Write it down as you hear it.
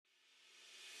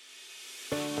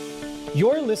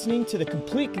You're listening to the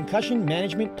Complete Concussion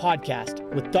Management Podcast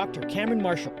with Dr. Cameron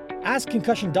Marshall. Ask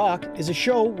Concussion Doc is a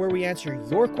show where we answer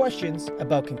your questions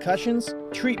about concussions,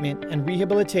 treatment, and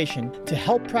rehabilitation to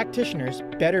help practitioners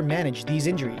better manage these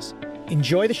injuries.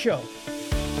 Enjoy the show.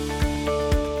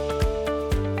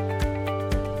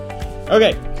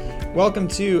 Okay, welcome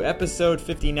to episode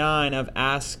 59 of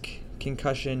Ask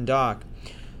Concussion Doc.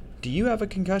 Do you have a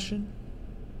concussion?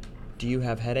 Do you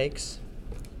have headaches?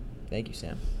 Thank you,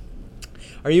 Sam.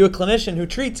 Are you a clinician who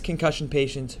treats concussion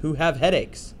patients who have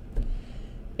headaches?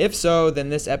 If so, then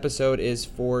this episode is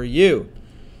for you.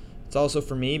 It's also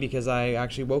for me because I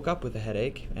actually woke up with a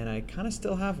headache, and I kind of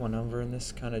still have one over in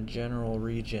this kind of general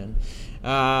region.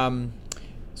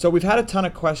 So we've had a ton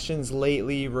of questions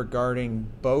lately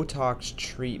regarding Botox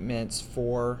treatments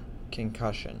for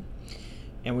concussion.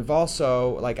 And we've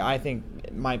also, I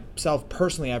think myself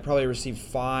personally, I probably received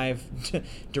 5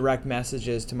 direct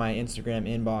messages to my Instagram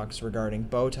inbox regarding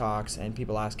Botox and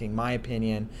people asking my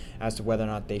opinion as to whether or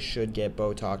not they should get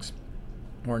Botox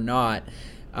or not.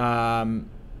 And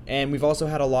we've also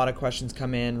had a lot of questions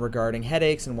come in regarding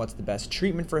headaches and what's the best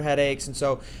treatment for headaches. And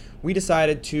so we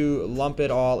decided to lump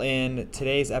it all in.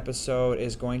 Today's episode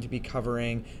is going to be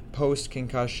covering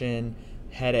post-concussion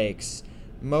headaches,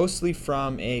 mostly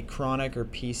from a chronic or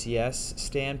PCS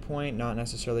standpoint, not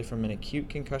necessarily from an acute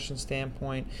concussion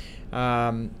standpoint.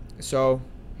 So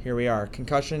here we are,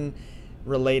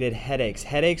 concussion-related headaches.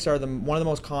 Headaches are one of the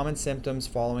most common symptoms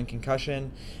following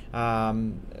concussion.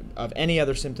 Of any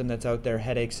other symptom that's out there,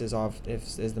 headaches is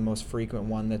the most frequent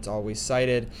one that's always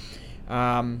cited.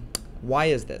 Why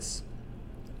is this?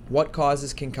 What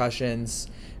causes concussions?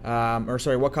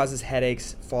 What causes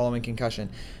headaches following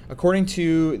concussion? According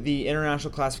to the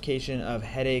International Classification of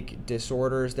Headache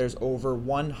Disorders, there's over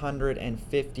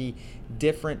 150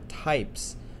 different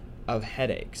types of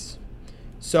headaches.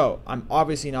 So I'm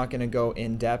obviously not going to go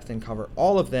in depth and cover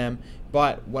all of them,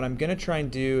 but what I'm going to try and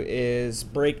do is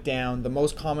break down the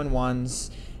most common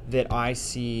ones that I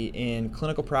see in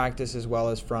clinical practice as well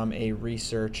as from a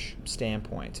research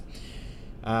standpoint.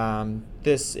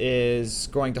 This is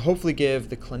going to hopefully give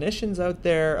the clinicians out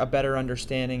there a better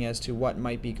understanding as to what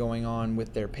might be going on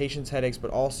with their patients' headaches,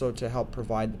 but also to help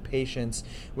provide the patients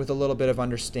with a little bit of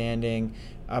understanding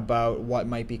about what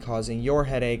might be causing your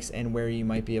headaches and where you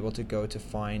might be able to go to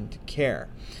find care.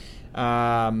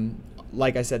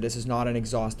 Like I said, this is not an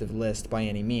exhaustive list by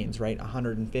any means, right?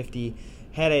 150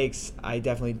 headaches, I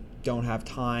definitely don't have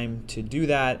time to do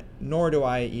that, nor do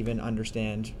I even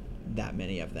understand that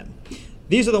many of them.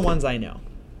 These are the ones I know.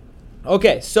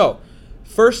 Okay, so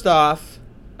first off,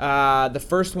 the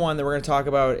first one that we're going to talk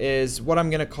about is what I'm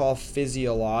going to call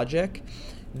physiologic.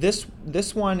 This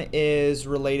one is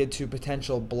related to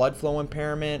potential blood flow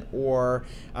impairment or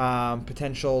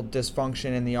potential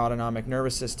dysfunction in the autonomic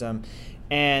nervous system.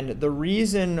 And the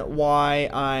reason why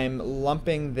I'm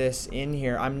lumping this in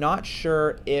here, I'm not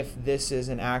sure if this is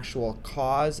an actual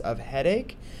cause of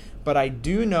headache, but I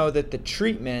do know that the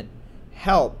treatment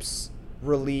helps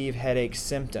relieve headache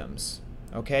symptoms.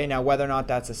 Okay, now whether or not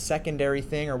that's a secondary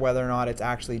thing or whether or not it's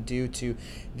actually due to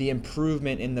the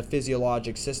improvement in the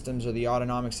physiologic systems or the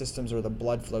autonomic systems or the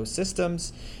blood flow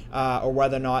systems, or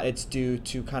whether or not it's due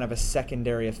to kind of a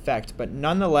secondary effect. But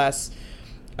nonetheless,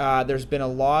 there's been a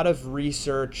lot of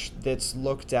research that's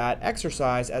looked at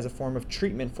exercise as a form of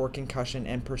treatment for concussion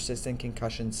and persistent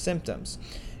concussion symptoms.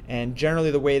 And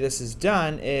generally the way this is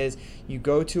done is you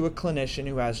go to a clinician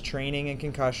who has training in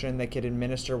concussion that can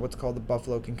administer what's called the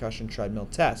Buffalo Concussion Treadmill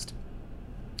Test.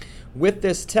 With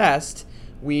this test,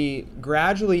 we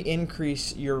gradually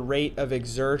increase your rate of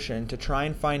exertion to try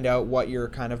and find out what your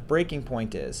kind of breaking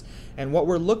point is. And what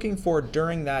we're looking for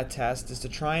during that test is to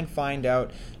try and find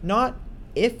out not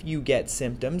if you get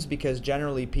symptoms, because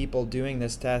generally people doing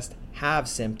this test have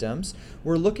symptoms.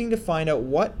 We're looking to find out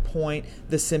what point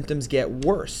the symptoms get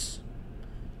worse,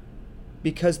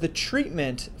 because the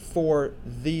treatment for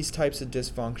these types of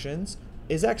dysfunctions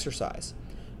is exercise.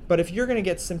 But if you're going to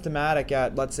get symptomatic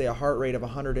at, let's say, a heart rate of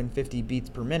 150 beats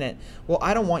per minute, well,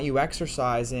 I don't want you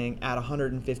exercising at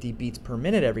 150 beats per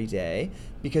minute every day,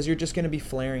 because you're just going to be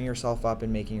flaring yourself up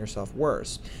and making yourself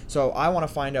worse. So I want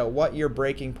to find out what your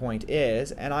breaking point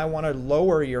is, and I want to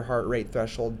lower your heart rate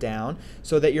threshold down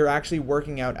so that you're actually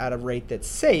working out at a rate that's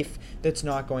safe, that's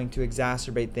not going to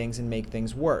exacerbate things and make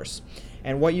things worse.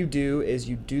 And what you do is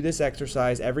you do this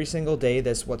exercise every single day,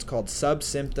 this what's called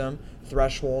subsymptom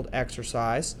threshold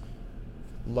exercise,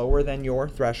 lower than your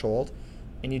threshold,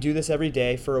 and you do this every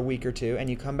day for a week or two, and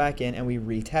you come back in and we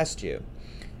retest you.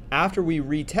 After we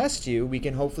retest you, we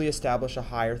can hopefully establish a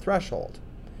higher threshold.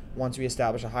 once we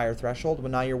establish a higher threshold,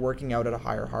 well, now you're working out at a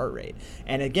higher heart rate.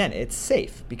 And again, it's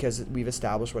safe because we've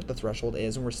established what the threshold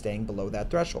is and we're staying below that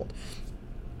threshold.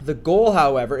 The goal,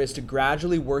 however, is to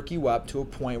gradually work you up to a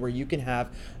point where you can have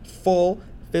full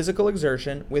physical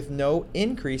exertion with no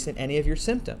increase in any of your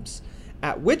symptoms,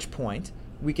 at which point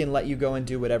we can let you go and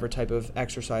do whatever type of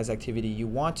exercise activity you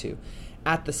want to.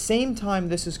 At the same time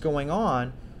this is going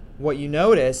on, what you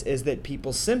notice is that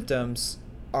people's symptoms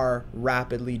are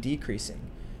rapidly decreasing.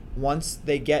 Once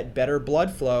they get better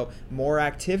blood flow, more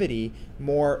activity,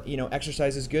 more,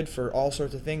 exercise is good for all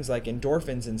sorts of things like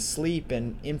endorphins and sleep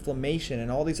and inflammation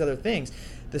and all these other things.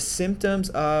 The symptoms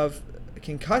of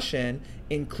concussion,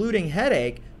 including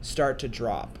headache, start to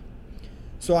drop.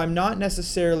 So I'm not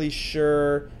necessarily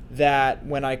sure that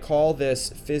when I call this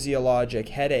physiologic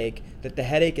headache, that the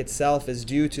headache itself is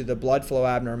due to the blood flow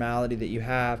abnormality that you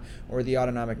have or the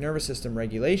autonomic nervous system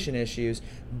regulation issues.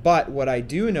 But what I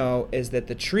do know is that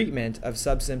the treatment of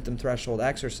subsymptom threshold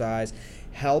exercise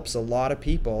helps a lot of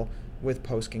people with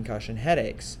post-concussion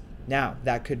headaches. Now,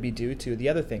 that could be due to the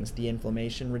other things, the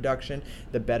inflammation reduction,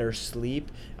 the better sleep,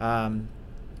 the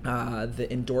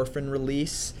endorphin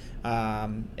release,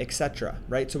 etc.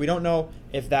 Right? So we don't know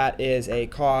if that is a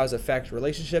cause-effect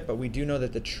relationship, but we do know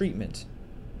that the treatment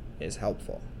is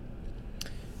helpful.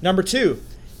 Number 2,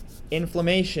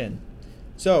 inflammation.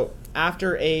 So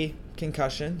after a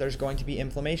concussion, there's going to be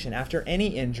inflammation. After any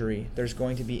injury, there's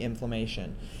going to be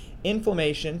inflammation.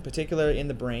 Inflammation, particularly in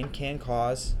the brain, can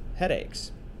cause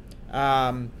headaches.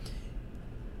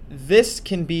 This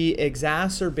can be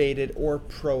exacerbated or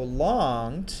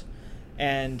prolonged,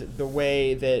 and the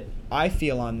way that I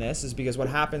feel on this is because what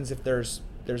happens if there's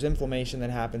inflammation that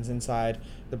happens inside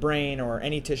the brain or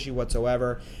any tissue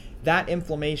whatsoever, that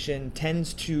inflammation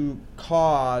tends to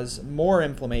cause more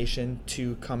inflammation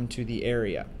to come to the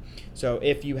area. So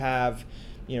if you have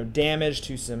damage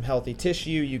to some healthy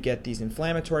tissue, you get these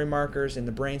inflammatory markers in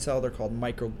the brain cell. They're called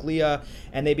microglia,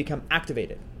 and they become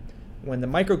activated. When the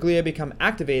microglia become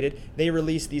activated, they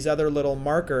release these other little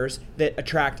markers that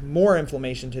attract more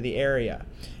inflammation to the area.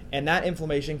 And that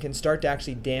inflammation can start to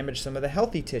actually damage some of the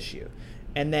healthy tissue.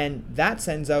 And then that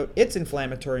sends out its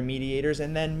inflammatory mediators,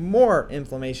 and then more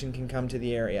inflammation can come to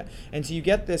the area. And so you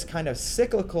get this kind of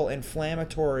cyclical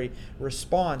inflammatory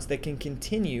response that can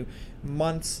continue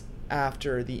months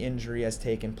after the injury has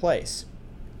taken place.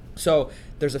 So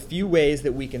there's a few ways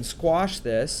that we can squash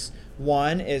this.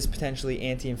 One is potentially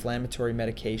anti-inflammatory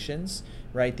medications,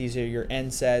 right? These are your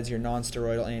NSAIDs, your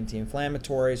non-steroidal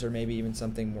anti-inflammatories, or maybe even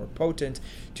something more potent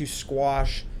to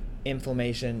squash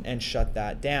inflammation and shut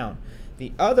that down.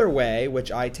 The other way,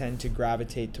 which I tend to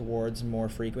gravitate towards more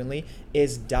frequently,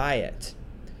 is diet.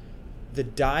 The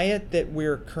diet that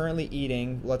we're currently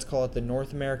eating, let's call it the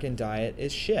North American diet,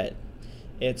 is shit.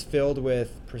 It's filled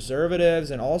with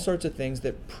preservatives and all sorts of things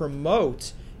that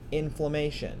promote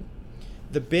inflammation.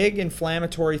 The big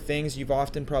inflammatory things you've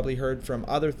often probably heard from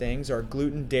other things are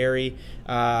gluten, dairy,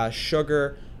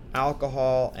 sugar,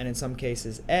 alcohol, and in some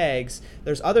cases eggs.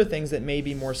 There's other things that may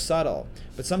be more subtle,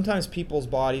 but sometimes people's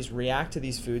bodies react to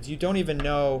these foods. You don't even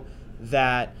know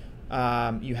that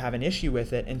you have an issue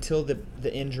with it until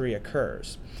the injury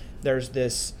occurs. There's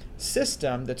this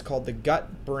system that's called the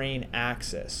gut-brain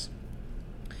axis.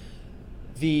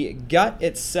 The gut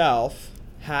itself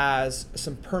has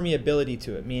some permeability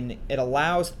to it, meaning it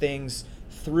allows things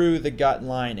through the gut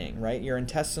lining, right? Your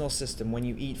intestinal system, when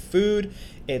you eat food,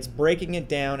 it's breaking it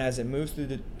down as it moves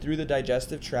through the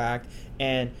digestive tract,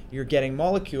 and you're getting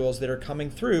molecules that are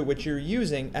coming through which you're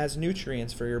using as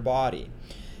nutrients for your body.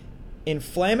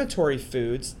 Inflammatory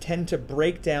foods tend to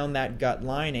break down that gut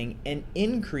lining and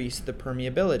increase the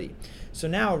permeability. So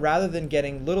now, rather than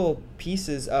getting little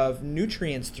pieces of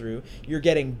nutrients through, you're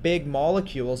getting big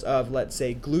molecules of, let's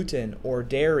say, gluten or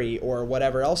dairy or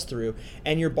whatever else through,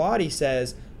 and your body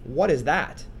says, what is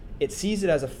that? It sees it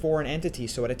as a foreign entity,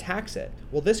 so it attacks it.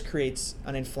 Well, this creates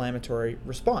an inflammatory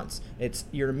response. It's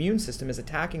your immune system is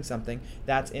attacking something.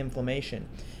 That's inflammation.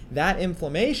 That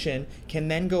inflammation can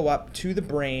then go up to the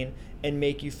brain and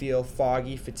make you feel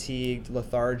foggy, fatigued,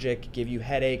 lethargic, give you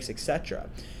headaches, etc.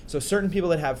 So certain people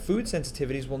that have food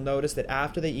sensitivities will notice that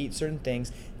after they eat certain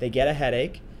things, they get a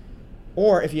headache.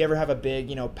 Or if you ever have a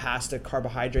big, pasta,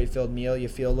 carbohydrate-filled meal, you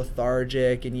feel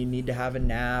lethargic and you need to have a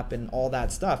nap and all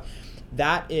that stuff.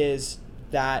 That is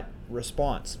that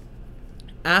response.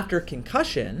 After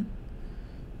concussion,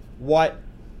 what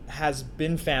has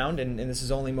been found, and this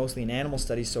is only mostly in animal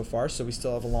studies so far, so we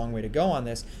still have a long way to go on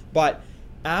this, but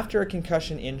after a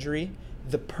concussion injury,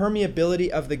 the permeability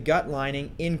of the gut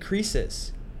lining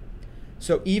increases.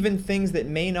 So even things that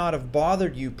may not have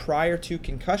bothered you prior to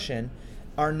concussion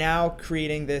are now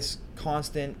creating this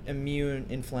constant immune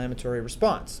inflammatory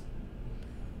response.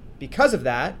 Because of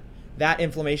that, that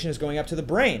inflammation is going up to the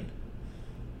brain.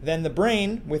 Then the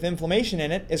brain, with inflammation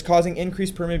in it, is causing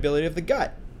increased permeability of the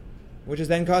gut, which is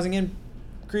then causing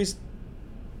increased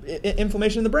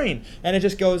inflammation in the brain. And it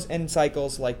just goes in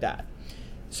cycles like that.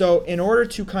 So in order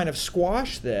to kind of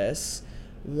squash this,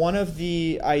 one of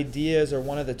the ideas or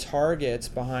one of the targets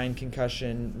behind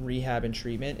concussion rehab and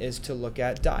treatment is to look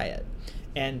at diet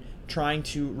and trying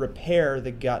to repair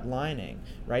the gut lining,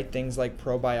 right? Things like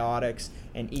probiotics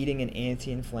and eating an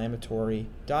anti-inflammatory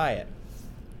diet.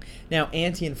 Now,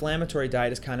 anti-inflammatory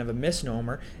diet is kind of a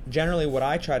misnomer. Generally, what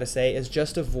I try to say is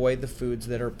just avoid the foods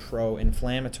that are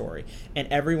pro-inflammatory. And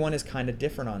everyone is kind of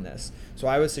different on this. So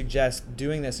I would suggest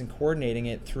doing this and coordinating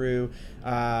it through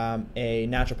a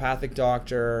naturopathic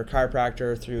doctor,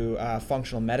 chiropractor, through a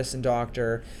functional medicine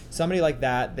doctor, somebody like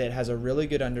that that has a really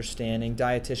good understanding,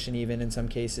 dietitian even in some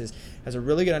cases, has a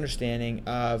really good understanding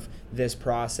of this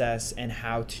process and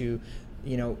how to,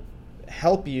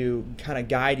 help you, kind of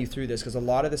guide you through this, because a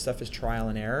lot of this stuff is trial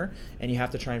and error and you have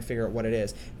to try and figure out what it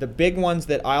is. The big ones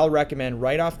that I'll recommend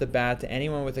right off the bat to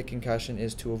anyone with a concussion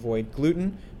is to avoid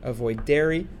gluten, avoid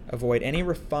dairy, avoid any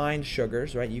refined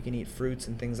sugars, right? You can eat fruits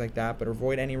and things like that, but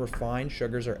avoid any refined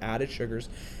sugars or added sugars.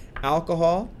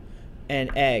 Alcohol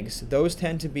and eggs, those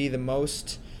tend to be the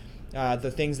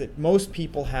things that most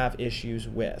people have issues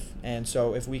with. And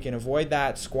so if we can avoid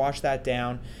that, squash that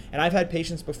down. And I've had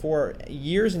patients before,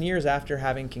 years and years after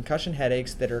having concussion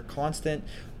headaches that are constant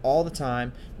all the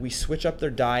time, we switch up their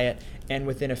diet, and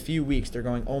within a few weeks they're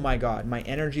going, oh my God, my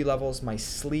energy levels, my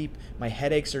sleep, my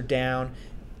headaches are down.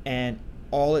 And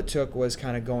all it took was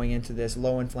kind of going into this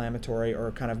low inflammatory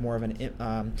or kind of more of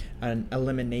an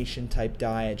elimination type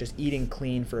diet, just eating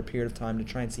clean for a period of time to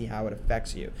try and see how it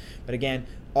affects you. But again,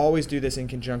 always do this in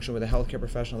conjunction with a healthcare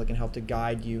professional that can help to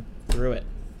guide you through it.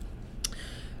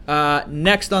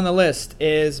 Next on the list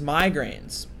is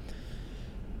migraines.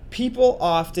 People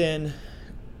often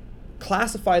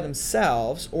classify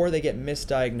themselves, or they get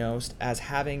misdiagnosed as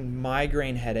having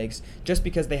migraine headaches just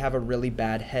because they have a really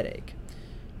bad headache.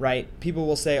 Right? People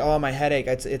will say, oh, my headache,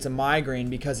 it's a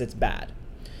migraine because it's bad.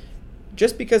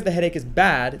 Just because the headache is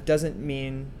bad doesn't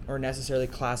mean or necessarily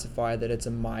classify that it's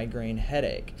a migraine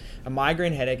headache. A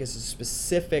migraine headache is a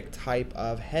specific type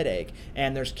of headache,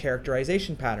 and there's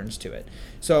characterization patterns to it.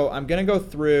 So I'm going to go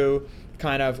through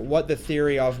kind of what the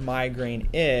theory of migraine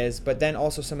is, but then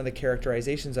also some of the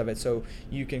characterizations of it, so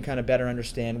you can kind of better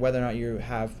understand whether or not you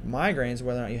have migraines,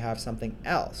 whether or not you have something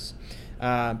else.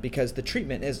 Because the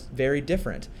treatment is very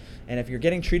different. And if you're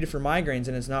getting treated for migraines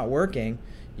and it's not working,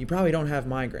 you probably don't have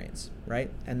migraines,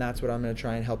 right? And that's what I'm going to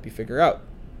try and help you figure out.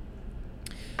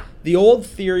 The old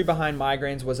theory behind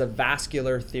migraines was a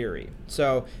vascular theory.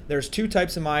 So there's two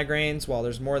types of migraines. Well,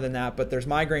 there's more than that, but there's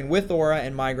migraine with aura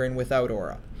and migraine without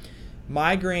aura.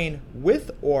 Migraine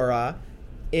with aura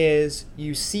is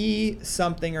you see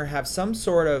something or have some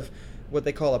sort of what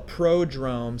they call a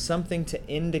prodrome, something to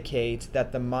indicate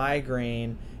that the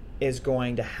migraine is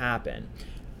going to happen.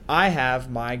 I have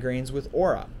migraines with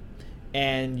aura,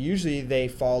 and usually they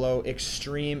follow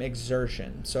extreme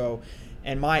exertion.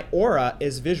 And my aura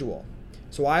is visual.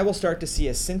 So I will start to see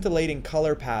a scintillating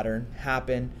color pattern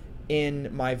happen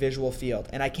in my visual field.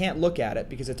 And I can't look at it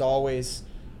because it's always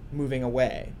moving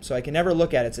away. So I can never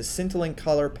look at it. It's a scintillating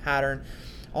color pattern.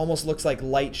 Almost looks like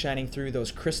light shining through those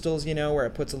crystals, where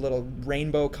it puts a little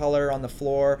rainbow color on the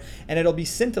floor, and it'll be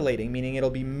scintillating, meaning it'll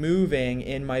be moving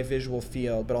in my visual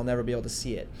field, but I'll never be able to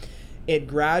see it. It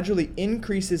gradually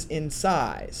increases in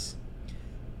size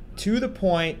to the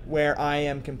point where I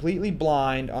am completely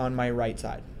blind on my right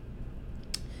side.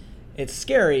 It's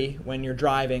scary when you're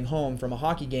driving home from a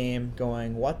hockey game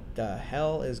going, what the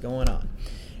hell is going on?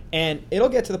 And it'll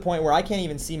get to the point where I can't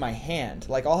even see my hand.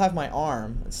 Like, I'll have my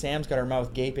arm. Sam's got her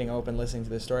mouth gaping open listening to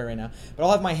this story right now. But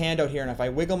I'll have my hand out here, and if I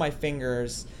wiggle my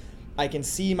fingers, I can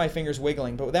see my fingers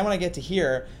wiggling. But then when I get to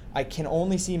here, I can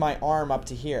only see my arm up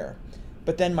to here.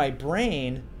 But then my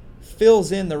brain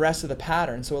fills in the rest of the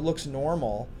pattern, so it looks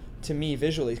normal to me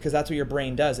visually, because that's what your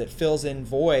brain does. It fills in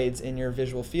voids in your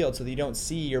visual field so that you don't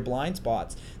see your blind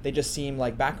spots. They just seem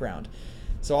like background.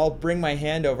 So I'll bring my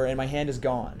hand over, and my hand is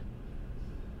gone.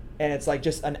 And it's like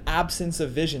just an absence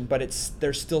of vision, but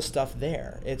there's still stuff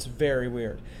there. It's very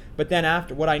weird. But then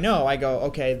after what I know, I go,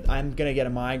 okay, I'm going to get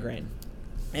a migraine.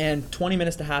 And 20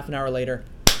 minutes to half an hour later,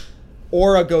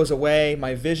 aura goes away,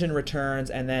 my vision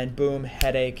returns, and then boom,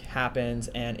 headache happens,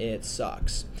 and it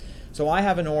sucks. So I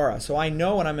have an aura, so I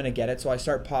know when I'm going to get it, so I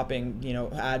start popping,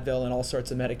 Advil and all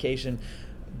sorts of medication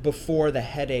before the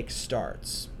headache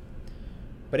starts.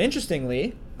 But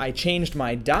interestingly, I changed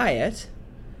my diet,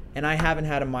 and I haven't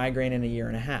had a migraine in a year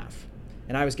and a half,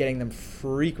 and I was getting them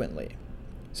frequently.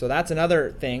 So that's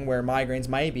another thing where migraines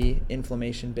might be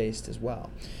inflammation based as well.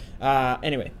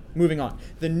 Anyway, moving on.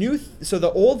 So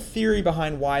the old theory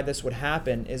behind why this would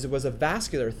happen is it was a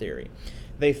vascular theory.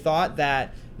 They thought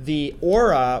that the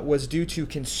aura was due to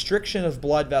constriction of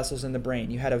blood vessels in the brain.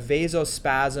 You had a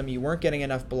vasospasm, you weren't getting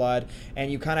enough blood,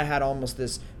 and you kind of had almost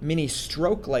this mini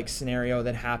stroke-like scenario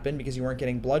that happened because you weren't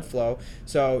getting blood flow.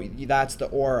 So that's the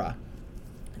aura.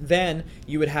 Then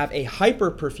you would have a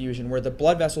hyperperfusion where the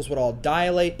blood vessels would all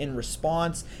dilate in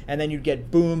response, and then you'd get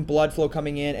boom, blood flow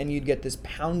coming in, and you'd get this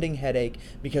pounding headache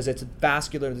because it's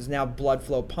vascular. There's now blood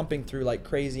flow pumping through like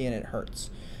crazy and it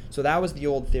hurts. So that was the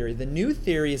old theory. The new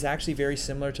theory is actually very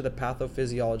similar to the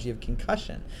pathophysiology of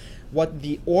concussion. What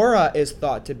the aura is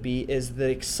thought to be is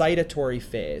the excitatory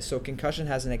phase. So concussion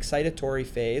has an excitatory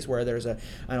phase where there's an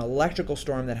electrical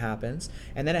storm that happens,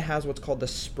 and then it has what's called the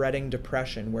spreading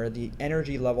depression, where the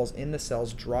energy levels in the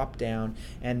cells drop down,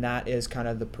 and that is kind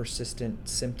of the persistent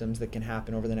symptoms that can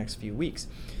happen over the next few weeks.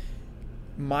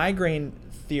 Migraine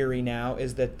theory now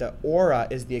is that the aura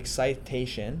is the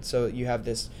excitation, so you have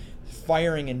this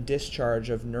firing and discharge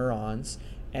of neurons,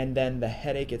 and then the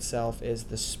headache itself is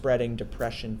the spreading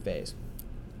depression phase.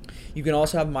 You can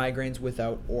also have migraines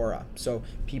without aura. So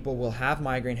people will have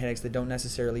migraine headaches that don't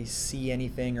necessarily see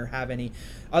anything or have any.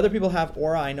 Other people have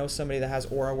aura. I know somebody that has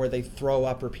aura where they throw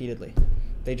up repeatedly.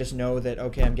 They just know that,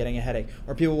 okay, I'm getting a headache.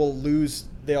 Or people will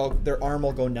their arm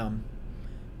will go numb,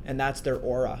 and that's their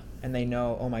aura. And they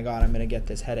know, oh my God, I'm going to get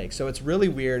this headache. So it's really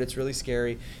weird. It's really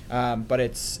scary. But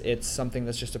it's something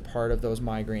that's just a part of those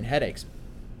migraine headaches.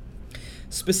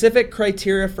 Specific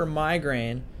criteria for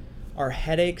migraine are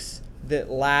headaches that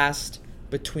last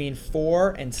between 4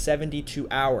 and 72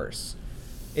 hours.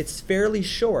 It's fairly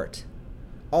short.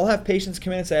 I'll have patients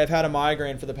come in and say, I've had a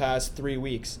migraine for the past 3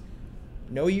 weeks.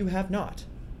 No, you have not,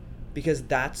 because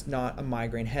that's not a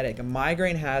migraine headache. A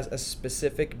migraine has a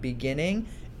specific beginning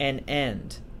and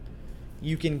end.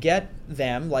 You can get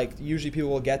them, like usually people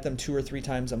will get them 2 or 3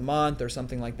 times a month or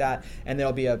something like that, and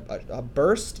there'll be a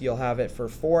burst. You'll have it for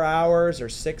 4 hours or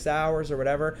 6 hours or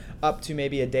whatever, up to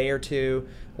maybe a day or 2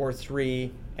 or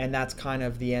 3, and that's kind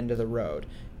of the end of the road.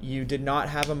 You did not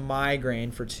have a migraine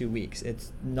for 2 weeks.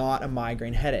 It's not a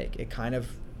migraine headache. It kind of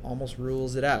almost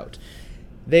rules it out.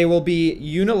 They will be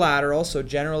unilateral, so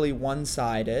generally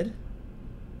one-sided.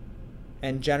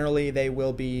 And generally they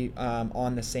will be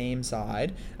on the same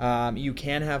side. You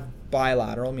can have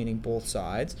bilateral, meaning both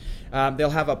sides.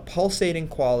 They'll have a pulsating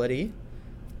quality,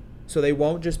 so they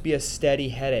won't just be a steady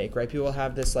headache, right? People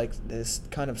have this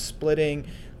kind of splitting,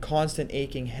 constant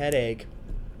aching headache.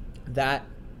 That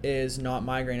is not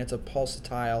migraine. It's a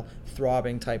pulsatile,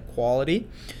 throbbing type quality.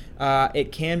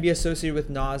 It can be associated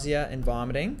with nausea and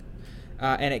vomiting.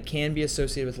 And it can be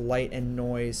associated with light and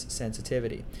noise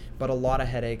sensitivity, but a lot of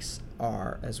headaches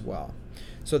are as well.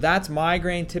 So that's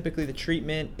migraine. Typically the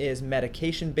treatment is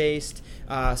medication-based.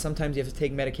 Sometimes you have to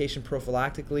take medication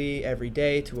prophylactically every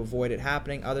day to avoid it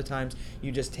happening. Other times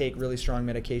you just take really strong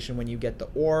medication when you get the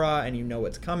aura and you know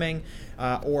it's coming,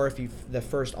 or if the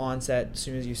first onset, as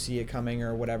soon as you see it coming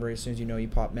or whatever, as soon as you know, you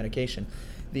pop medication.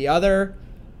 The other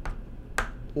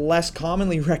less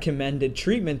commonly recommended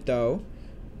treatment, though,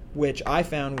 which I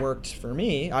found worked for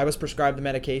me, I was prescribed the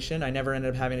medication. I never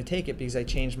ended up having to take it because I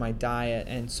changed my diet,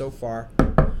 and so far,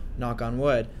 knock on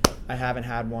wood, I haven't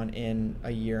had one in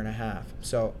a year and a half.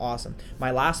 So awesome.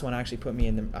 My last one actually put me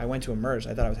I went to emerge.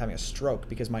 I thought I was having a stroke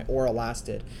because my aura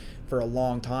lasted for a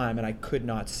long time and I could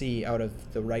not see out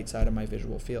of the right side of my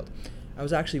visual field. I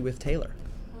was actually with Taylor.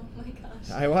 Oh my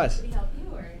gosh. I was. Did he help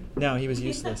you or? No, he was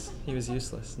useless. He was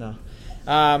useless. No.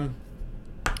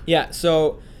 Yeah,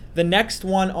 so the next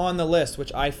one on the list,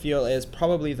 which I feel is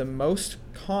probably the most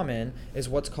common, is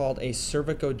what's called a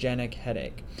cervicogenic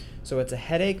headache. So it's a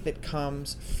headache that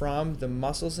comes from the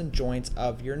muscles and joints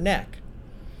of your neck,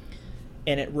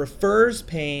 and it refers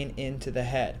pain into the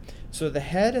head. So the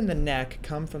head and the neck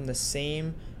come from the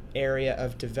same area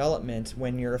of development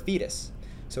when you're a fetus.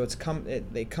 So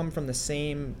they come from the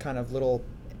same kind of little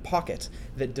pocket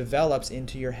that develops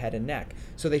into your head and neck.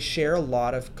 So they share a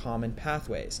lot of common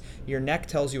pathways. Your neck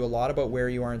tells you a lot about where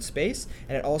you are in space,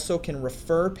 and it also can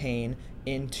refer pain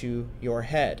into your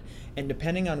head. And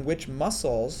depending on which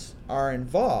muscles are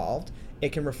involved,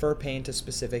 it can refer pain to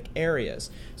specific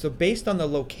areas. So based on the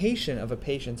location of a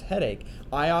patient's headache,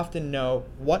 I often know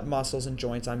what muscles and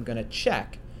joints I'm going to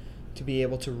check to be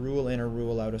able to rule in or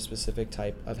rule out a specific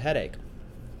type of headache.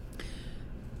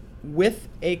 With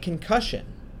a concussion,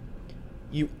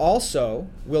 you also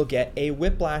will get a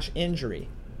whiplash injury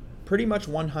pretty much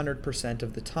 100%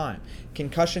 of the time.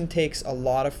 Concussion takes a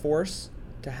lot of force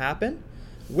to happen.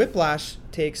 Whiplash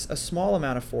takes a small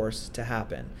amount of force to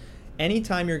happen.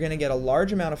 Anytime you're going to get a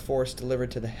large amount of force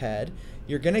delivered to the head,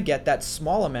 you're going to get that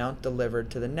small amount delivered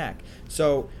to the neck.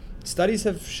 So studies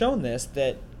have shown this,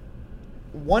 that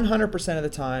 100% of the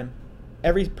time,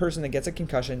 every person that gets a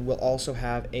concussion will also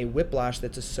have a whiplash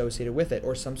that's associated with it,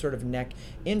 or some sort of neck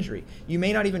injury. You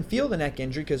may not even feel the neck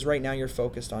injury because right now you're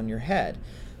focused on your head.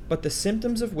 But the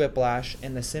symptoms of whiplash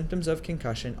and the symptoms of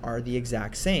concussion are the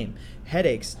exact same.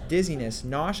 Headaches, dizziness,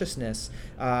 nauseousness,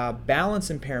 balance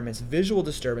impairments, visual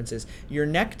disturbances. Your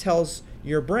neck tells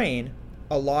your brain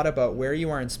a lot about where you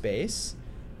are in space.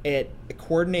 It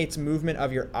coordinates movement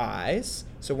of your eyes.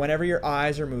 So whenever your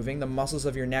eyes are moving, the muscles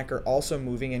of your neck are also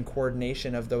moving in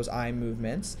coordination of those eye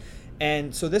movements.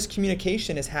 And so this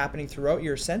communication is happening throughout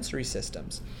your sensory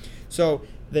systems. So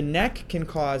the neck can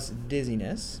cause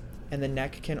dizziness, and the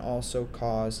neck can also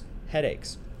cause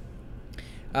headaches.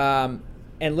 And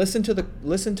listen to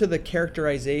the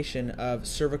characterization of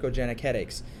cervicogenic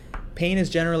headaches. Pain is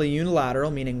generally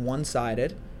unilateral, meaning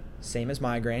one-sided, same as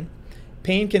migraine.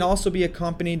 Pain can also be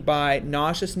accompanied by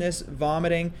nauseousness,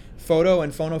 vomiting, photo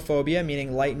and phonophobia,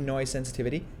 meaning light and noise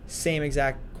sensitivity, same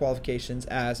exact qualifications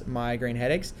as migraine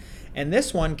headaches. And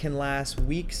this one can last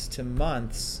weeks to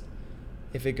months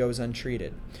if it goes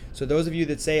untreated. So those of you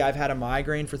that say, I've had a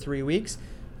migraine for 3 weeks,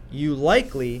 you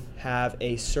likely have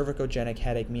a cervicogenic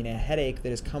headache, meaning a headache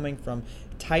that is coming from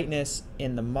tightness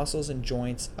in the muscles and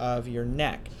joints of your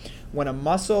neck. When a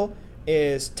muscle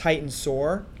is tight and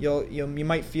sore, you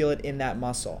might feel it in that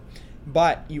muscle,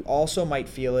 but you also might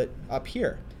feel it up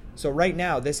here. So right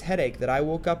now, this headache that I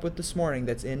woke up with this morning,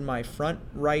 that's in my front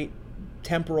right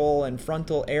temporal and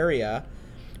frontal area,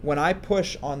 when I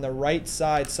push on the right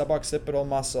side suboccipital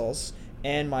muscles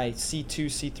and my C2,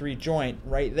 C3 joint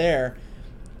right there,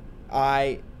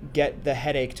 I get the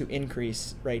headache to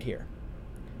increase right here.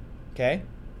 Okay?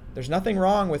 There's nothing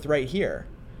wrong with right here.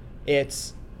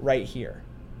 It's right here.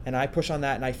 And I push on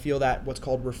that and I feel that what's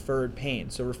called referred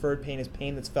pain. So referred pain is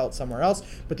pain that's felt somewhere else,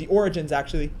 but the origin's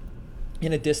actually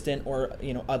in a distant or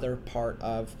other part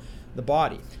of the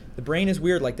body. The brain is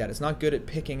weird like that. It's not good at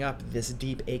picking up this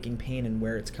deep aching pain and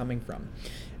where it's coming from.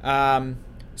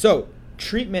 So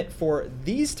treatment for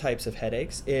these types of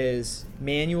headaches is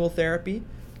manual therapy,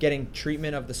 getting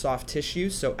treatment of the soft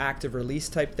tissues. So active release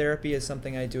type therapy is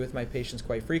something I do with my patients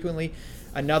quite frequently.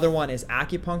 Another one is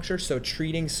acupuncture, so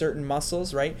treating certain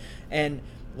muscles, right? And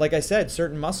like I said,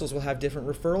 certain muscles will have different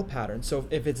referral patterns. So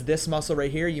if it's this muscle right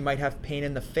here, you might have pain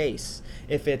in the face.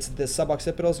 If it's the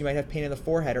suboccipitals, you might have pain in the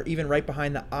forehead or even right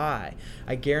behind the eye.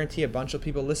 I guarantee a bunch of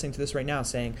people listening to this right now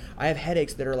saying, I have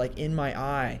headaches that are like in my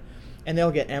eye. And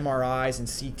they'll get MRIs and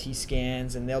CT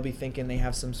scans, and they'll be thinking they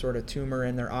have some sort of tumor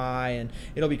in their eye, and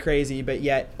it'll be crazy, but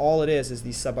yet all it is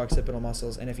these suboccipital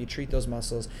muscles, and if you treat those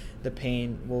muscles, the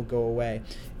pain will go away.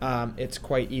 It's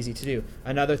quite easy to do.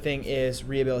 Another thing is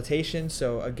rehabilitation,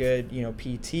 so a good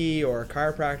PT or a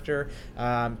chiropractor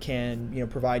can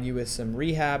provide you with some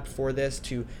rehab for this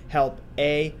to help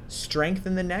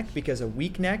strengthen the neck, because a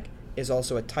weak neck is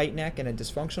also a tight neck and a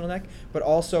dysfunctional neck, but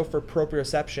also for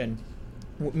proprioception,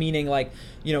 meaning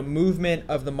movement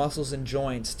of the muscles and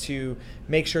joints to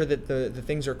make sure that the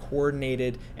things are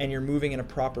coordinated and you're moving in a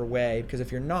proper way, because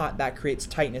if you're not, that creates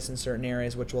tightness in certain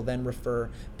areas, which will then refer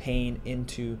pain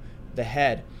into the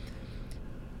head.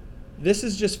 This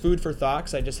is just food for thought,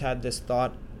 because I just had this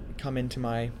thought come into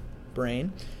my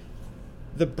brain.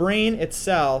 The brain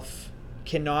itself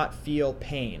cannot feel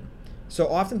pain. So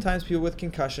oftentimes people with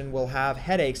concussion will have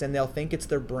headaches and they'll think it's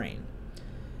their brain.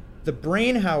 The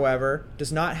brain, however,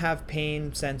 does not have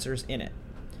pain sensors in it.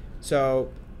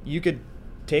 So you could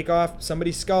take off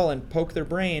somebody's skull and poke their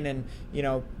brain and,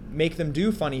 make them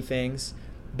do funny things,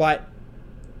 but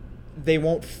they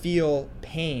won't feel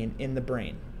pain in the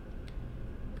brain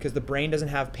because the brain doesn't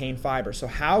have pain fiber. So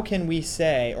how can we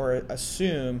say or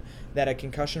assume that a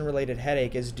concussion-related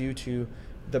headache is due to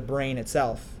the brain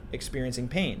itself experiencing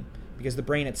pain? Because the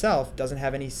brain itself doesn't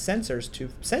have any sensors to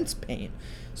sense pain.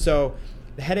 So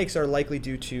the headaches are likely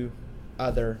due to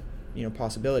other,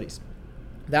 possibilities.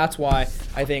 That's why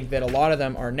I think that a lot of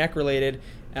them are neck related,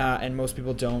 and most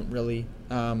people don't really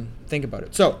think about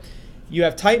it. So you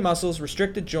have tight muscles,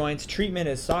 restricted joints. Treatment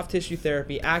is soft tissue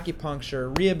therapy,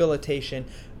 acupuncture, rehabilitation,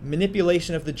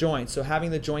 manipulation of the joints, so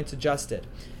having the joints adjusted.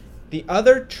 The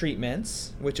other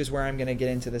treatments, which is where I'm going to get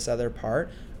into this other part,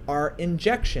 are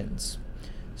injections.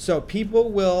 So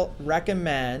people will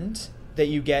recommend that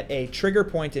you get a trigger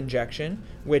point injection,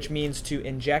 which means to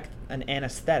inject an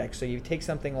anesthetic. So you take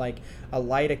something like a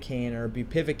lidocaine or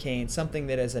bupivacaine, something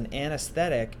that is an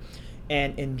anesthetic,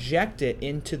 and inject it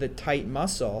into the tight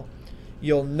muscle.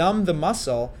 You'll numb the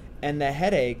muscle, and the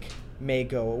headache may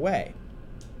go away.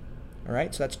 All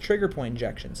right, so that's trigger point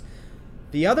injections.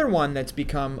 The other one that's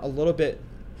become a little bit,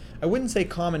 I wouldn't say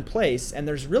commonplace, and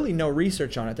there's really no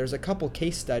research on it, there's a couple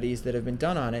case studies that have been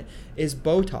done on it, is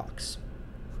Botox.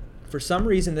 For some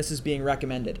reason, this is being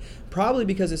recommended, probably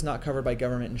because it's not covered by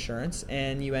government insurance,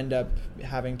 and you end up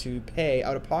having to pay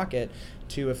out of pocket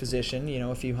to a physician,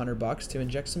 a few $100 to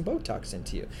inject some Botox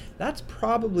into you. That's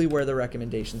probably where the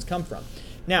recommendations come from.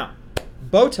 Now,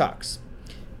 Botox.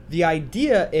 The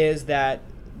idea is that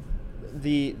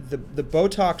the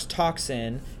Botox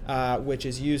toxin, which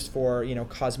is used for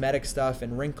cosmetic stuff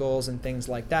and wrinkles and things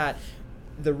like that,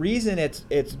 the reason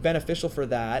it's beneficial for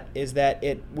that is that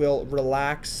it will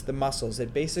relax the muscles.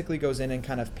 It basically goes in and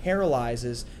kind of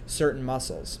paralyzes certain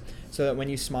muscles, so that when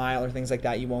you smile or things like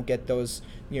that, you won't get those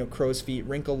crow's feet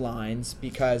wrinkle lines,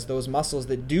 because those muscles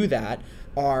that do that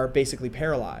are basically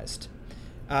paralyzed.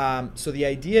 So the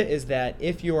idea is that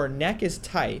if your neck is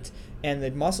tight and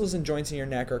the muscles and joints in your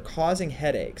neck are causing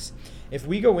headaches, if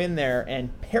we go in there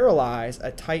and paralyze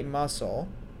a tight muscle,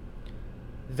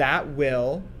 that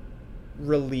will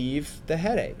relieve the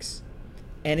headaches.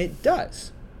 And it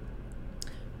does.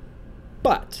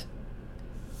 But,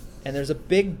 and there's a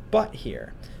big but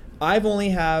here, I've only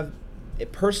have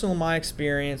my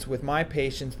experience with my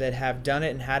patients that have done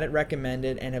it and had it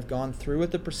recommended and have gone through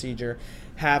with the procedure,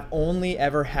 have only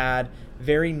ever had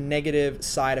very negative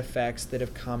side effects that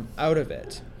have come out of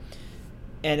it.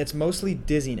 And it's mostly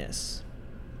dizziness,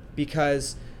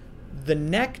 because the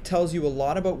neck tells you a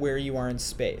lot about where you are in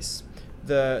space.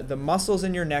 The muscles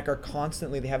in your neck are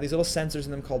constantly, they have these little sensors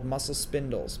in them called muscle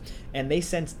spindles, and they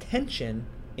sense tension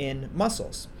in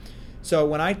muscles. So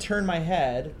when I turn my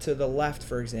head to the left,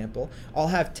 for example, I'll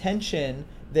have tension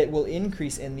that will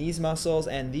increase in these muscles,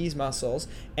 and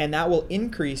that will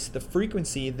increase the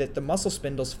frequency that the muscle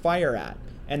spindles fire at,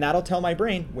 and that'll tell my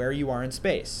brain where you are in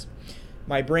space.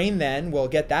 My brain then will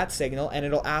get that signal, and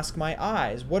it'll ask my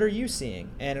eyes, what are you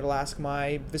seeing? And it'll ask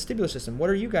my vestibular system, what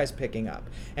are you guys picking up?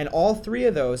 And all three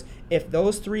of those, if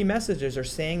those three messages are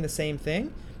saying the same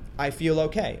thing, I feel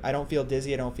okay. I don't feel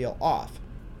dizzy, I don't feel off.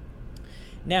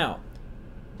 Now,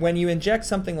 when you inject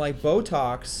something like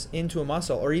Botox into a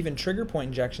muscle, or even trigger point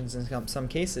injections in some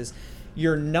cases,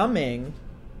 you're numbing,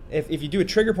 if you do a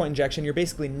trigger point injection, you're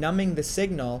basically numbing the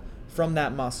signal from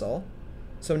that muscle.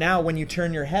 So now when you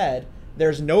turn your head,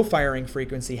 there's no firing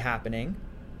frequency happening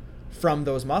from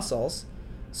those muscles.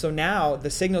 So now the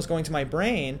signals going to my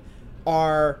brain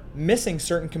are missing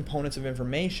certain components of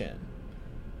information.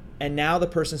 And now the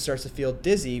person starts to feel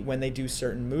dizzy when they do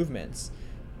certain movements,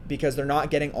 because they're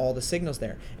not getting all the signals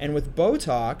there. And with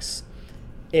Botox,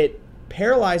 it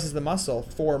paralyzes the muscle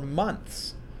for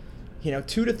months. 2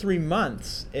 to 3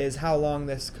 months is how long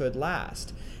this could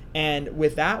last. And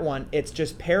with that one, it's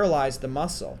just paralyzed the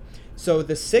muscle. So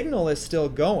the signal is still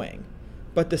going,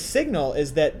 but the signal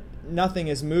is that nothing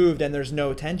is moved and there's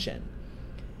no tension.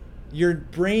 Your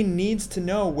brain needs to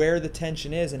know where the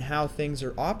tension is and how things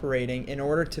are operating in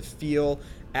order to feel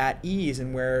at ease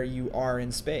and where you are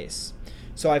in space.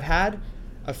 So I've had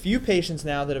a few patients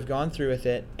now that have gone through with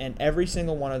it, and every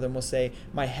single one of them will say,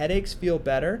 my headaches feel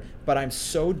better, but I'm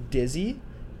so dizzy,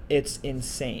 it's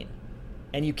insane.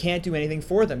 And you can't do anything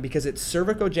for them because it's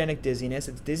cervicogenic dizziness.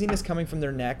 It's dizziness coming from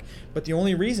their neck, but the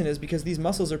only reason is because these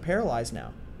muscles are paralyzed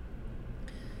now.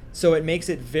 So it makes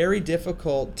it very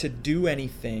difficult to do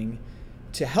anything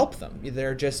to help them.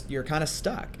 You're kind of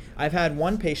stuck. I've had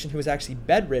one patient who was actually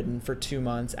bedridden for 2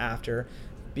 months after,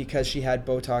 because she had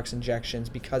Botox injections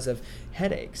because of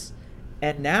headaches.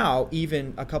 And now,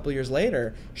 even a couple years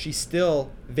later, she's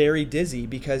still very dizzy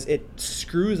because it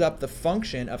screws up the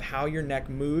function of how your neck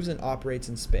moves and operates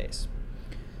in space.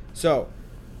 So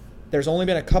there's only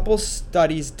been a couple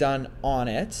studies done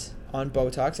on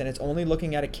Botox, and it's only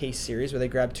looking at a case series where they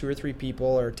grab 2 or 3 people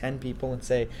or 10 people and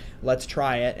say, let's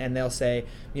try it. And they'll say,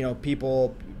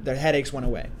 people, their headaches went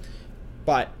away.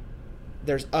 But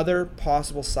there's other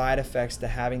possible side effects to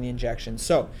having the injection.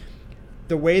 So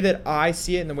the way that I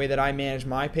see it and the way that I manage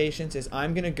my patients is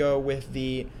I'm going to go with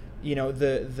the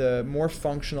more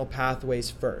functional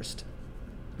pathways first.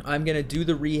 I'm going to do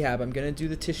the rehab. I'm going to do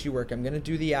the tissue work. I'm going to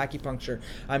do the acupuncture.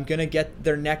 I'm going to get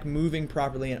their neck moving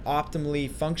properly and optimally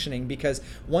functioning, because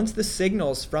once the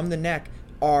signals from the neck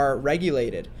are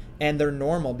regulated and they're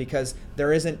normal, because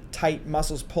there isn't tight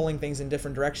muscles pulling things in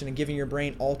different direction and giving your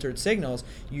brain altered signals,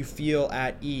 you feel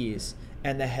at ease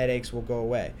and the headaches will go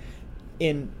away.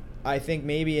 I think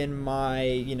maybe in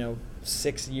my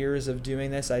 6 years of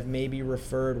doing this, I've maybe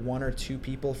referred 1 or 2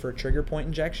 people for trigger point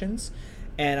injections,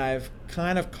 and I've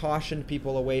kind of cautioned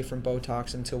people away from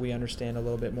Botox until we understand a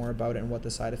little bit more about it and what the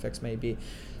side effects may be.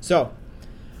 So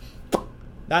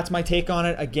that's my take on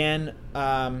it. Again,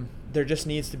 there just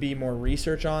needs to be more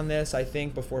research on this, I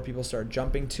think, before people start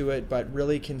jumping to it, but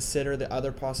really consider the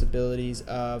other possibilities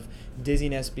of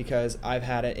dizziness, because I've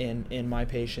had it in my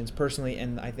patients personally,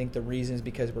 and I think the reason is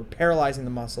because we're paralyzing the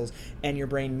muscles, and your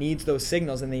brain needs those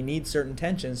signals, and they need certain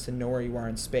tensions to know where you are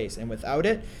in space, and without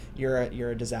it, you're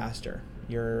a disaster.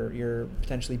 You're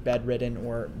potentially bedridden,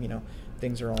 or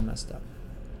things are all messed up.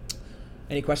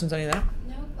 Any questions on any of that?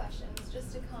 No questions.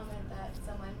 Just a comment that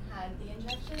someone had the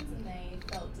injections and they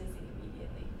felt dizzy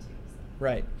immediately too.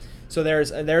 Right. So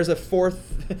there's a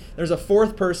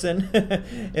fourth person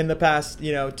in the past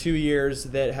 2 years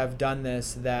that have done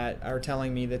this, that are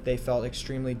telling me that they felt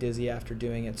extremely dizzy after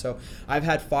doing it. So I've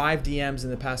had 5 DMs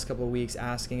in the past couple of weeks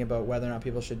asking about whether or not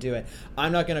people should do it.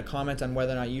 I'm not going to comment on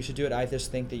whether or not you should do it. I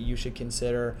just think that you should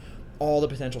consider all the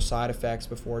potential side effects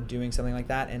before doing something like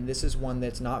that. And this is one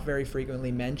that's not very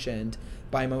frequently mentioned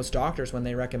by most doctors when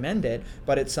they recommend it,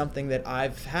 but it's something that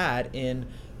I've had in,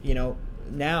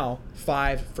 now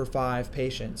 5 for 5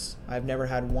 patients. I've never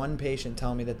had one patient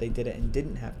tell me that they did it and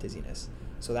didn't have dizziness.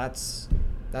 So that's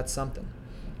something.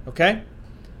 Okay?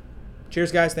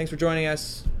 Cheers, guys. Thanks for joining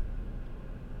us.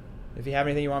 If you have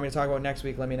anything you want me to talk about next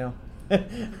week, let me know.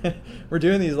 We're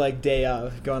doing these like day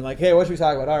of, going like, hey, what should we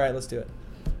talk about? All right, let's do it.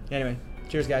 Anyway,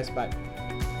 cheers, guys. Bye.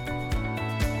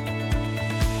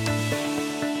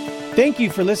 Thank you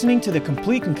for listening to the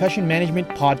Complete Concussion Management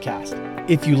Podcast.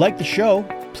 If you like the show,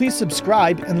 please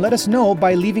subscribe and let us know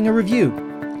by leaving a review.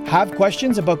 Have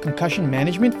questions about concussion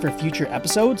management for future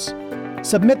episodes?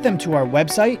 Submit them to our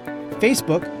website,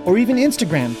 Facebook, or even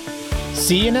Instagram.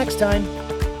 See you next time.